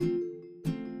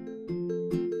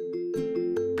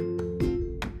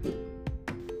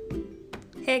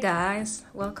Hey guys,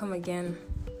 welcome again.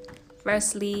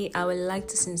 Firstly, I would like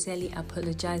to sincerely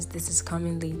apologize. This is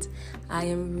coming late. I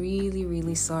am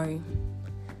really sorry.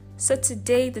 So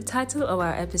today, the title of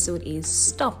our episode is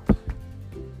Stop.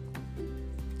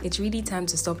 It's really time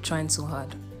to stop trying so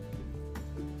hard.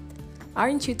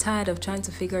 Aren't you tired of trying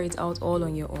to figure it out all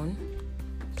on your own?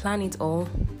 Plan it all,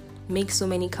 make so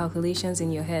many calculations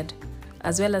in your head,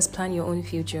 as well as plan your own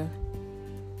future.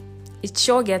 It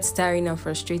sure gets tiring and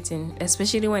frustrating,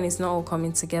 especially when it's not all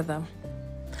coming together.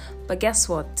 But guess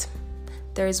what?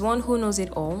 There is one who knows it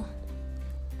all,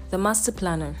 the master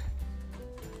planner,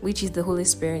 which is the Holy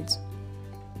Spirit.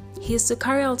 He is to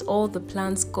carry out all the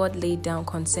plans God laid down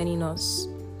concerning us.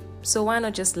 So why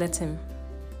not just let him?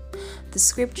 The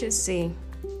scriptures say,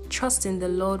 trust in the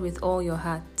Lord with all your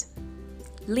heart.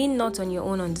 Lean not on your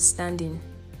own understanding.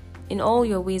 In all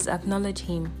your ways acknowledge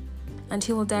him, and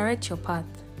he will direct your path.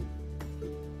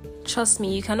 Trust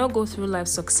me, you cannot go through life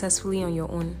successfully on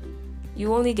your own.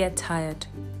 You only get tired.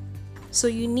 So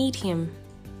you need him.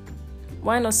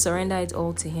 Why not surrender it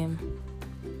all to him?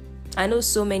 I know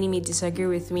so many may disagree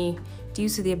with me due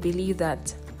to their belief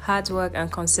that hard work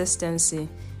and consistency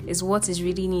is what is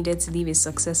really needed to live a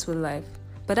successful life.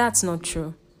 But that's not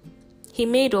true. He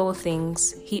made all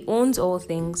things. He owns all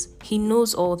things. He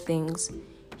knows all things.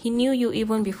 He knew you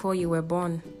even before you were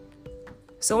born.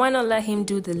 So why not let him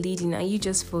do the leading and you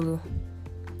just follow?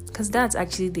 Because that's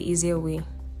actually the easier way.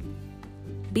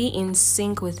 Be in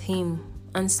sync with him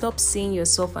and stop seeing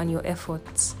yourself and your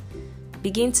efforts.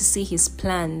 Begin to see his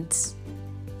plans.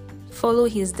 Follow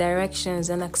his directions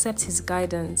and accept his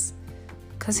guidance.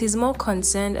 Because he's more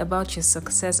concerned about your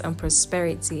success and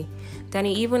prosperity than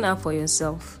you even are for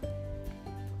yourself.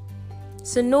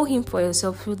 So know him for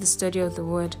yourself through the study of the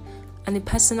word and the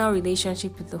personal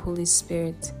relationship with the Holy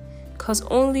Spirit. Because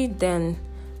only then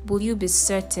will you be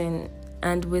certain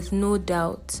and with no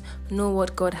doubt know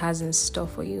what God has in store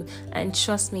for you. And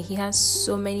trust me, he has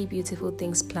so many beautiful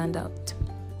things planned out.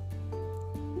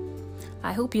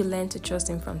 I hope you learn to trust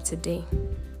him from today.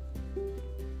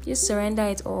 Just surrender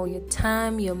it all, your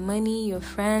time, your money, your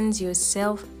friends,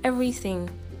 yourself, everything.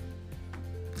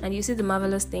 And you see the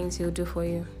marvelous things he'll do for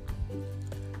you.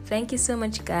 Thank you so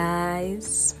much,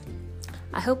 guys.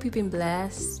 I hope you've been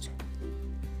blessed.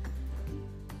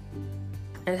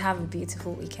 And have a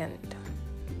beautiful weekend.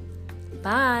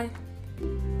 Bye.